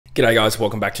G'day guys,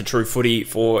 welcome back to True Footy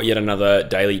for yet another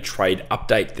daily trade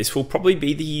update. This will probably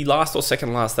be the last or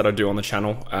second last that I do on the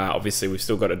channel. Obviously, we've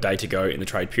still got a day to go in the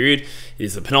trade period. It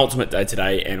is the penultimate day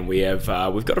today, and we've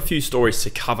got a few stories to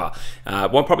cover.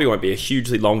 One probably won't be a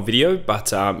hugely long video,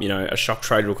 but a shock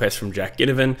trade request from Jack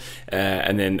Ginnivan,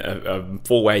 and then a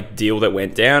four-way deal that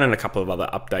went down, and a couple of other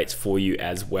updates for you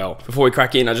as well. Before we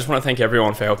crack in, I just want to thank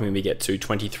everyone for helping me get to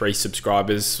 23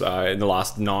 subscribers in the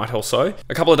last night or so.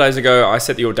 A couple of days ago, I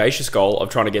set the audacious goal of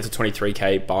trying to get to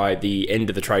 23k by the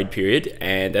end of the trade period,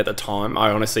 and at the time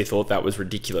I honestly thought that was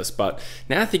ridiculous, but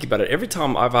now I think about it, every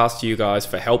time I've asked you guys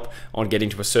for help on getting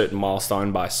to a certain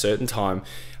milestone by a certain time,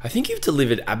 I think you've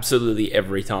delivered absolutely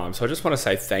every time. So I just want to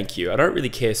say thank you. I don't really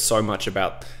care so much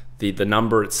about the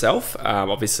number itself.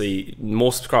 Obviously,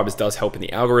 more subscribers does help in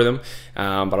the algorithm,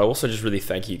 but I also just really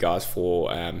thank you guys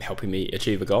for helping me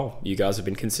achieve a goal. You guys have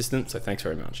been consistent, so thanks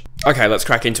very much. Okay, let's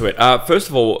crack into it. First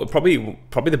of all, probably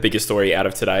the biggest story out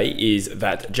of today is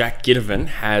that Jack Ginnivan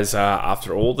has,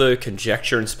 after all the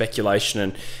conjecture and speculation,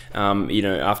 and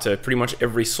after pretty much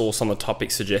every source on the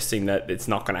topic suggesting that it's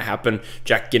not going to happen,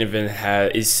 Jack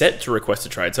Ginnivan is set to request a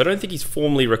trade. So I don't think he's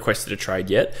formally requested a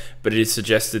trade yet, but it is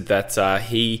suggested that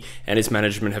he and his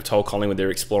management have told Collingwood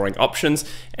they're exploring options,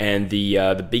 and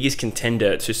the biggest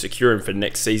contender to secure him for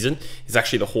next season is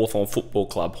actually the Hawthorn Football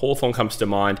Club. Hawthorn comes to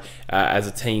mind as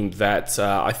a team that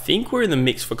I think we're in the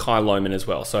mix for Kai Lohmann as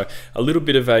well. So a little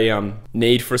bit of a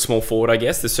need for a small forward, I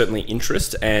guess. There's certainly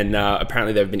interest, and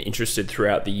apparently they've been interested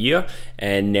throughout the year,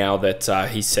 and now that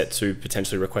he's set to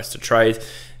potentially request a trade,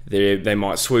 they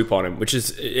might swoop on him, which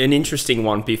is an interesting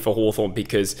one for Hawthorn,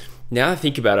 because now I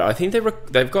think about it, I think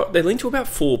they're linked to about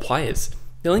 4 players.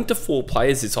 They're linked to 4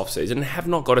 players this offseason and have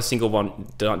not got a single one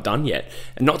done yet.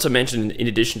 And not to mention, in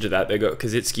addition to that, they've got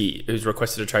Kazitsky, who's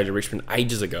requested a trade to Richmond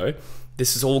ages ago.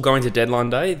 This is all going to deadline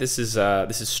day. This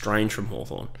is strange from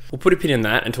Hawthorn. We'll put a pin in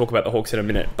that and talk about the Hawks in a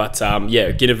minute. But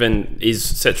Ginnivan is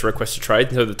set to request a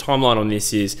trade. So the timeline on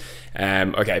this is,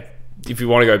 okay, if you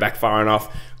want to go back far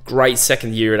enough, great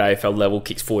second year at AFL level,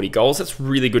 kicks 40 goals. That's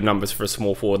really good numbers for a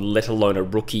small forward, let alone a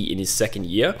rookie in his second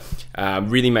year.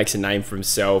 Really makes a name for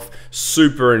himself.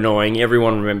 Super annoying.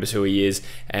 Everyone remembers who he is.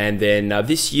 And then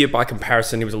this year, by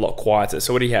comparison, he was a lot quieter.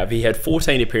 So what did he have? He had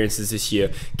 14 appearances this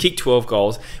year, kicked 12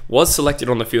 goals, was selected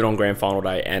on the field on grand final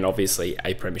day, and obviously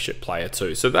a premiership player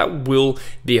too. So that will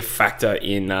be a factor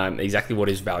in exactly what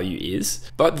his value is.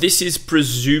 But this is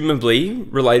presumably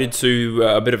related to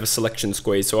a bit of a selection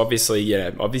squeeze. So obviously,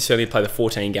 only played the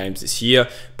 14 games this year.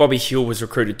 Bobby Hill was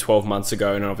recruited 12 months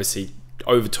ago and obviously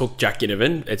overtook Jack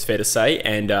Ginnivan, it's fair to say,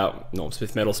 and Norm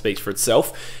Smith medal speaks for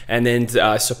itself. And then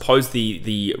I suppose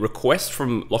the request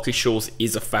from Lockie Shaw's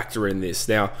is a factor in this.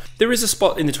 Now, there is a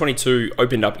spot in the 22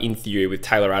 opened up in theory with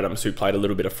Taylor Adams, who played a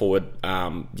little bit of forward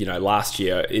last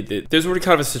year. There's already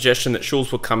kind of a suggestion that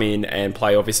Shaw's will come in and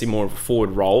play obviously more of a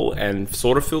forward role and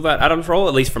sort of fill that Adams role,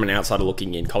 at least from an outsider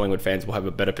looking in. Collingwood fans will have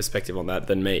a better perspective on that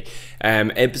than me.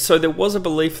 And so there was a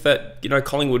belief that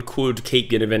Collingwood could keep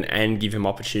Ginnivan and give him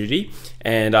opportunity.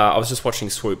 And I was just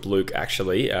watching Swoop Luke,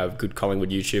 actually, a good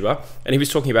Collingwood YouTuber, and he was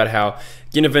talking about how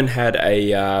Ginnivan had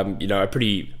a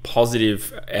pretty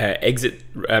positive exit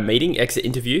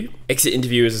interview. Exit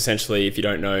interview is essentially, if you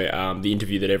don't know, the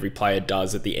interview that every player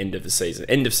does at the end of the season,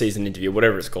 end of season interview,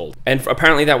 whatever it's called. And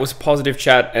apparently that was a positive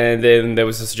chat, and then there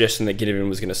was a suggestion that Ginnivan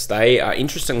was going to stay.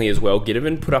 Interestingly as well,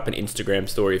 Ginnivan put up an Instagram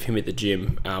story of him at the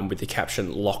gym with the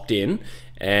caption "locked in."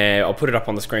 I'll put it up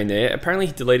on the screen there. Apparently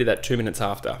he deleted that 2 minutes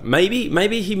after.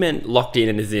 Maybe he meant locked in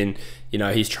and as in,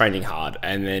 he's training hard,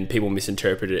 and then people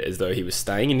misinterpreted it as though he was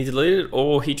staying and he deleted it,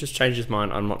 or he just changed his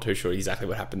mind. I'm not too sure exactly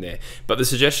what happened there. But the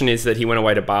suggestion is that he went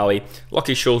away to Bali,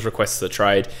 Lockie Shaw's requests the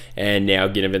trade, and now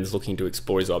Ginnivan's looking to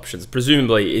explore his options.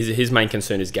 Presumably, his main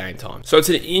concern is game time. So it's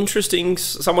an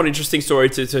somewhat interesting story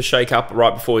to shake up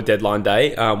right before deadline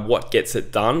day. What gets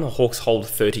it done? Hawks hold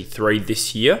 33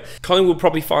 this year. Collingwood will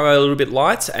probably find that a little bit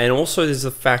light, and also there's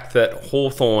the fact that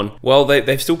Hawthorn, well,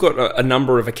 they've still got a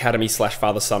number of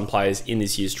academy/father-son players in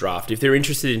this year's draft. If they're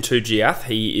interested in Giath,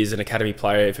 he is an academy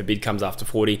player. If a bid comes after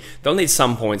 40, they'll need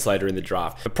some points later in the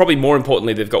draft. But probably more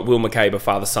importantly, they've got Will McCabe, a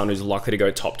father-son, who's likely to go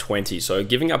top 20. So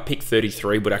giving up pick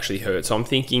 33 would actually hurt. So I'm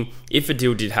thinking if a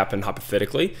deal did happen,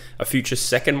 hypothetically, a future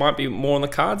second might be more on the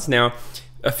cards. Now,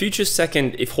 a future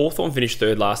second, if Hawthorn finish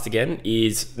third last again,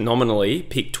 is nominally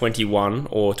pick 21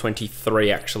 or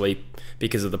 23 actually,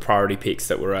 because of the priority picks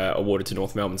that were awarded to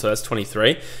North Melbourne. So that's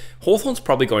 23. Hawthorn's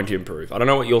probably going to improve. I don't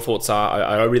know what your thoughts are.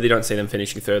 I really don't see them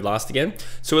finishing third last again.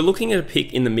 So we're looking at a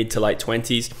pick in the mid to late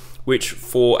 20s. which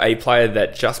for a player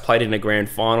that just played in a grand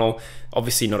final,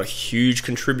 obviously not a huge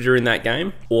contributor in that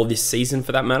game, or this season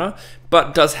for that matter,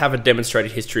 but does have a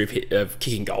demonstrated history of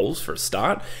kicking goals for a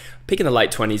start. Pick in the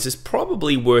late 20s is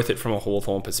probably worth it from a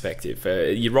Hawthorn perspective.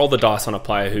 You roll the dice on a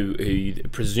player who you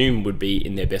presume would be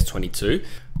in their best 22.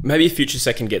 Maybe a future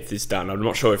second gets this done. I'm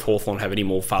not sure if Hawthorn have any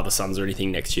more father sons or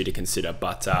anything next year to consider,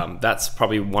 but that's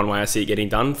probably one way I see it getting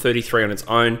done. 33 on its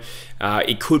own.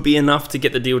 It could be enough to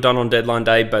get the deal done on deadline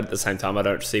day, but at the same time, I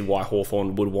don't see why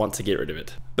Hawthorn would want to get rid of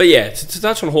it. But yeah, to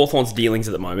touch on Hawthorn's dealings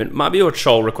at the moment, Mabior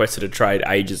Chol requested a trade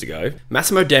ages ago.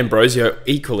 Massimo D'Ambrosio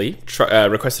equally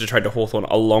requested a trade to Hawthorn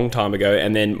a long time ago,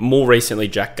 and then more recently,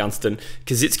 Jack Ginnivan.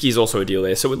 Kaczynski is also a deal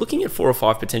there. So we're looking at 4 or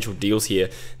 5 potential deals here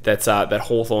that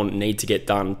Hawthorn need to get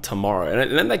done tomorrow.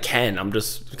 And then they can. I'm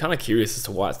just kind of curious as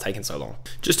to why it's taken so long.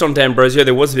 Just on D'Ambrosio,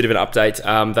 there was a bit of an update.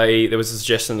 There was a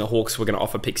suggestion the Hawks were going to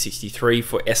offer pick 63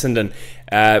 for Essendon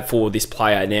for this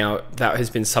player. Now, that has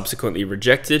been subsequently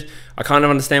rejected. I kind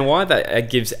of understand why. That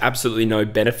gives absolutely no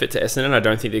benefit to Essendon. I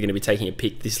don't think they're going to be taking a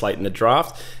pick this late in the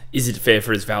draft. Is it fair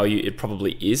for his value? It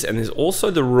probably is. And there's also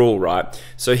the rule, right?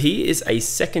 So he is a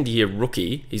second-year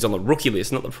rookie. He's on the rookie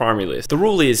list, not the primary list. The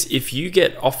rule is if you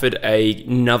get offered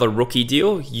another rookie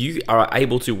deal, you are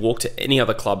able to walk to any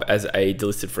other club as a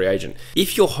delisted free agent.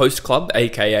 If your host club,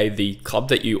 aka the club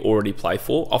that you already play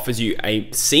for, offers you a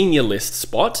senior list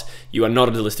spot, you are not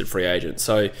a delisted free agent.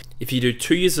 So if you do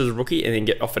 2 years as a rookie and then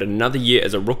get offered another year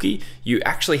as a rookie, you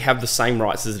actually have the same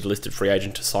rights as a delisted free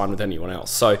agent to sign with anyone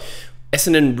else. So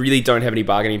Essendon really don't have any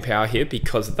bargaining power here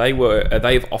because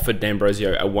they've offered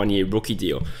D'Ambrosio a 1-year rookie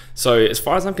deal. So as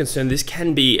far as I'm concerned, this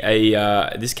can be a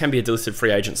delisted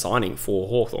free agent signing for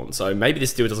Hawthorn. So maybe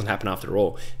this deal doesn't happen after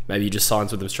all. Maybe he just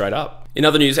signs with them straight up. In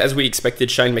other news, as we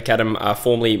expected, Shane McAdam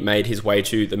formally made his way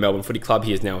to the Melbourne Footy Club.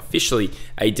 He is now officially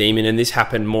a Demon, and this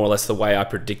happened more or less the way I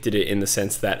predicted it, in the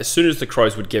sense that as soon as the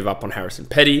Crows would give up on Harrison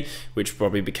Petty, which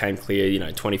probably became clear,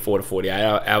 24 to 48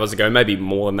 hours ago, maybe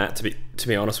more than that, to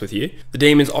be honest with you, the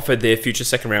Demons offered their future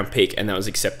second-round pick, and that was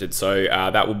accepted. So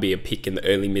that would be a pick in the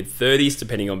early mid-30s,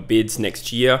 depending on bids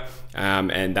next year.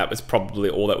 And that was probably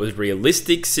all that was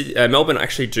realistic. Melbourne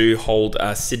actually do hold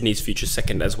Sydney's future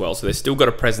second as well, so they've still got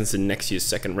a presence in next year's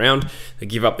second round. They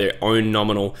give up their own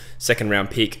nominal second round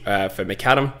pick for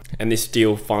McAdam, and this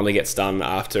deal finally gets done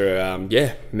after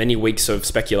many weeks of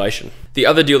speculation. The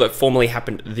other deal that formally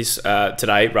happened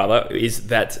today is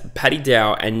that Paddy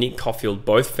Dow and Nick Coffield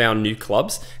both found new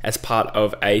clubs as part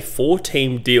of a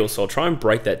 4-team deal. So I'll try and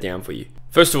break that down for you.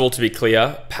 First of all, to be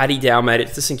clear, Paddy Dow made it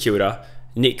to St Kilda.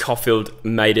 Nick Coffield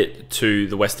made it to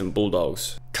the Western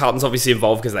Bulldogs. Carlton's obviously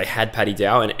involved because they had Paddy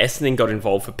Dow, and Essendon got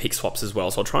involved for pick swaps as well.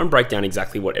 So I'll try and break down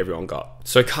exactly what everyone got.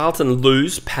 So Carlton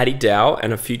lose Paddy Dow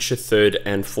and a future 3rd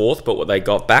and 4th, but what they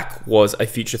got back was a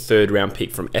future 3rd round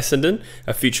pick from Essendon,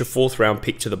 a future 4th round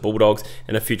pick to the Bulldogs,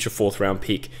 and a future 4th round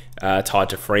pick tied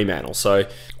to Fremantle. So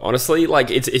honestly,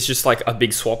 it's just like a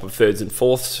big swap of 3rds and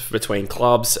 4ths between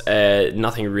clubs.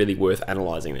 Nothing really worth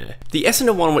analysing there. The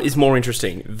Essendon one is more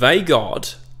interesting. They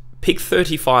got pick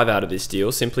 35 out of this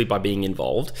deal simply by being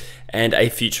involved, and a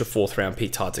future 4th round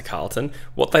pick tied to Carlton.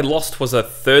 What they lost was a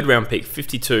 3rd round pick,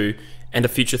 52, and a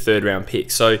future 3rd round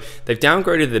pick. So they've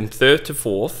downgraded them 3rd to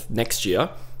 4th next year,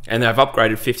 and they've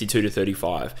upgraded 52 to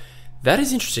 35. That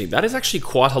is interesting. That is actually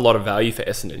quite a lot of value for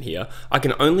Essendon here. I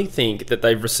can only think that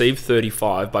they've received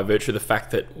 35 by virtue of the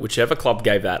fact that whichever club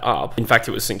gave that up, in fact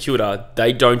it was St Kilda,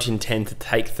 they don't intend to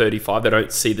take 35. They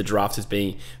don't see the draft as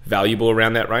being valuable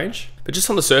around that range. But just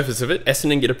on the surface of it,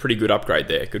 Essendon get a pretty good upgrade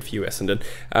there. Good for you, Essendon.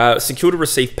 St Kilda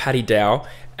received Paddy Dow,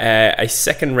 a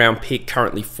 2nd round pick,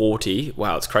 currently 40.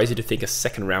 Wow, it's crazy to think a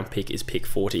 2nd round pick is pick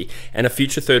 40. And a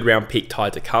future 3rd round pick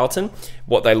tied to Carlton.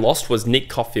 What they lost was Nick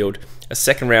Coffield, a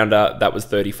 2nd rounder that was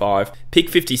 35, pick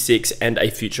 56, and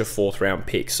a future 4th round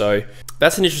pick. So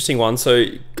that's an interesting one. So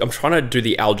I'm trying to do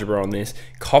the algebra on this.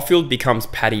 Coffield becomes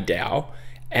Paddy Dow,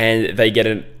 and they get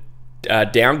a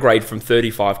downgrade from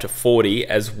 35 to 40,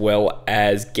 as well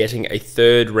as getting a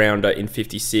 3rd rounder in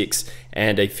 56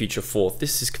 and a future 4th.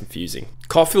 This is confusing.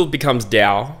 Coffield becomes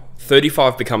Dow,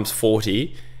 35 becomes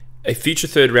 40, a future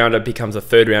 3rd rounder becomes a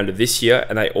 3rd rounder this year,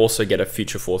 and they also get a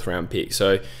future 4th round pick.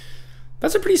 So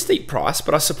that's a pretty steep price,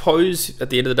 but I suppose at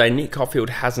the end of the day, Nick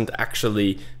Coffield hasn't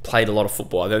actually played a lot of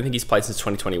football. I don't think he's played since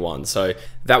 2021. So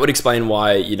that would explain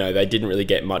why, they didn't really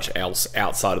get much else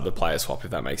outside of the player swap,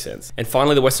 if that makes sense. And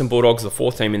finally, the Western Bulldogs, the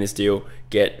 4th team in this deal,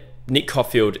 get Nick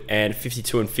Coffield and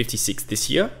 52 and 56 this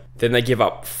year. Then they give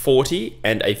up 40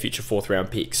 and a future 4th round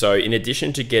pick. So in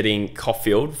addition to getting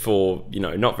Coffield for,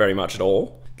 not very much at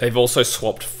all, They've also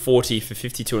swapped 40 for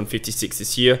 52 and 56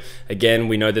 this year. Again,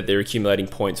 we know that they're accumulating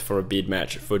points for a bid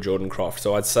match for Jordan Croft.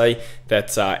 So I'd say that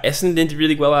Essendon did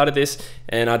really well out of this,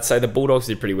 and I'd say the Bulldogs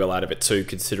did pretty well out of it too,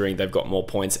 considering they've got more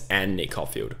points and Nick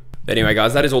Coffield. But anyway,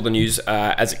 guys, that is all the news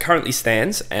as it currently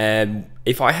stands. And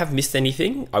if I have missed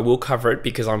anything, I will cover it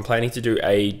because I'm planning to do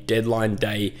a deadline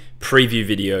day preview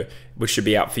video, which should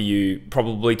be out for you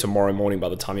probably tomorrow morning by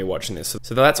the time you're watching this.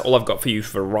 So that's all I've got for you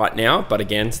for right now. But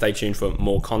again, stay tuned for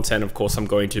more content. Of course, I'm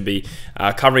going to be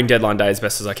covering deadline day as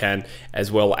best as I can,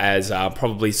 as well as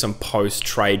probably some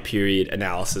post-trade period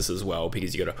analysis as well,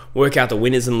 because you got to work out the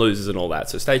winners and losers and all that.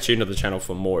 So stay tuned to the channel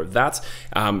for more of that.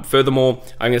 Furthermore,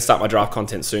 I'm going to start my draft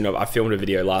content soon. I filmed a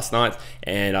video last night,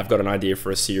 and I've got an idea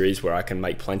for a series where I can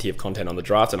make plenty of content on the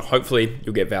draft, and hopefully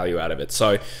you'll get value out of it.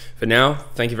 So for now,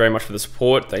 thank you very much for the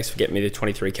support. Thanks for getting me to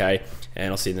 23K,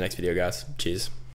 and I'll see you in the next video, guys. Cheers.